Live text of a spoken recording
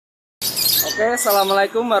Oke,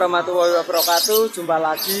 assalamualaikum warahmatullahi wabarakatuh. Jumpa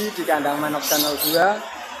lagi di kandang manok channel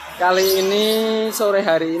 2. Kali ini sore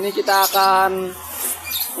hari ini kita akan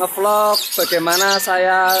ngevlog bagaimana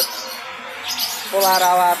saya pola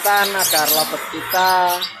rawatan agar lovebird kita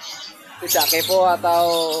tidak kepo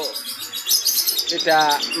atau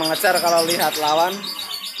tidak mengejar kalau lihat lawan.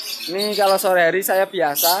 Ini kalau sore hari saya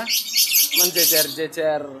biasa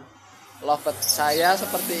menjejer-jejer lovebird saya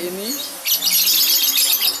seperti ini.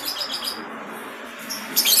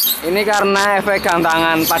 Ini karena efek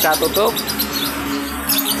gantangan pada tutup,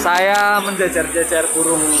 saya menjejer-jejer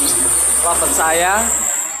burung lovebird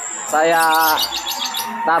saya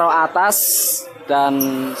taruh atas dan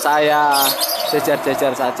saya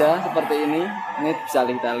jejer-jejer saja seperti ini. Ini bisa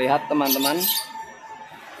kita lihat teman-teman.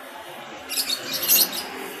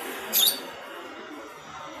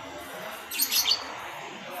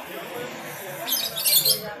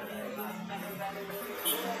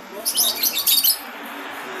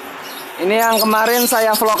 Ini yang kemarin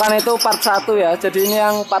saya vlogkan itu part 1 ya. Jadi ini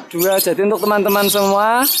yang part 2. Jadi untuk teman-teman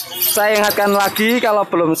semua, saya ingatkan lagi kalau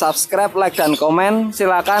belum subscribe, like dan komen,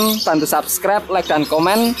 silakan bantu subscribe, like dan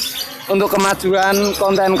komen untuk kemajuan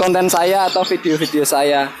konten-konten saya atau video-video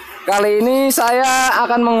saya. Kali ini saya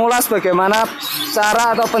akan mengulas bagaimana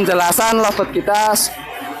cara atau penjelasan lovebird kita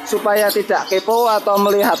supaya tidak kepo atau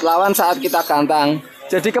melihat lawan saat kita gantang.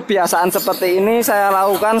 Jadi kebiasaan seperti ini saya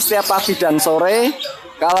lakukan setiap pagi dan sore.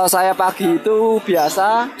 Kalau saya pagi itu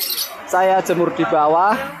biasa saya jemur di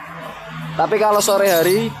bawah. Tapi kalau sore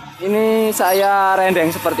hari ini saya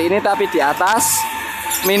rendeng seperti ini tapi di atas.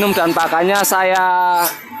 Minum dan pakannya saya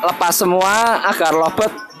lepas semua agar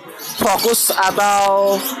lovebird fokus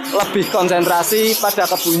atau lebih konsentrasi pada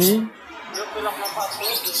kebunyi.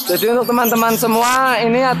 Jadi untuk teman-teman semua,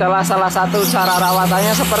 ini adalah salah satu cara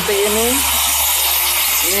rawatannya seperti ini.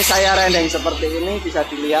 Ini saya rendeng seperti ini, bisa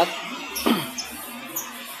dilihat.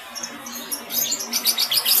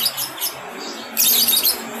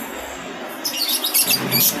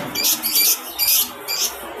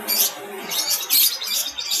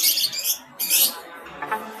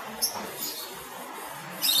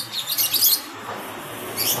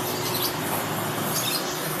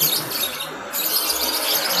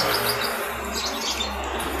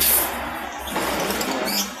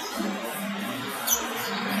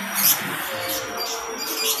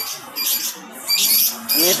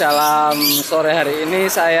 Ini dalam sore hari ini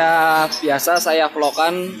saya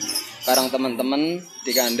vlogkan bareng teman-teman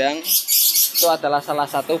di kandang. Itu adalah salah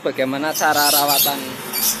satu bagaimana cara rawatan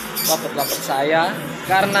lovebird saya.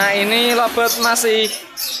 Karena ini lovebird masih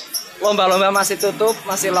lomba-lomba, masih tutup,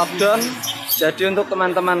 masih lockdown. Jadi untuk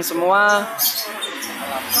teman-teman semua,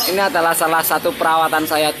 ini adalah salah satu perawatan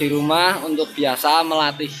saya di rumah untuk biasa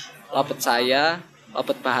melatih lovebird saya,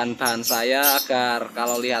 lovebird bahan-bahan saya agar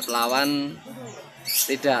kalau lihat lawan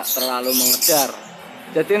tidak terlalu mengejar.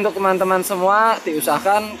 Jadi untuk teman-teman semua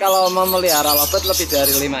diusahakan kalau memelihara lovebird lebih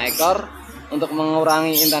dari 5 ekor untuk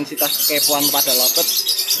mengurangi intensitas kekepoan pada lovebird.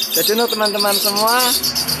 Jadi untuk teman-teman semua,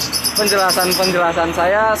 penjelasan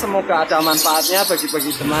saya semoga ada manfaatnya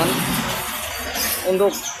bagi teman.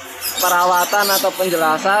 Untuk perawatan atau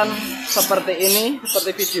penjelasan seperti ini,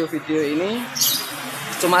 seperti video-video ini,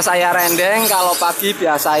 cuma saya rendeng. Kalau pagi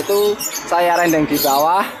biasa itu saya rendeng di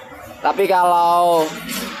bawah. Tapi kalau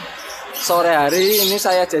sore hari ini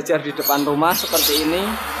saya jejer di depan rumah seperti ini.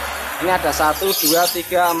 Ini ada 1, 2,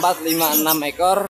 3, 4, 5, 6 ekor.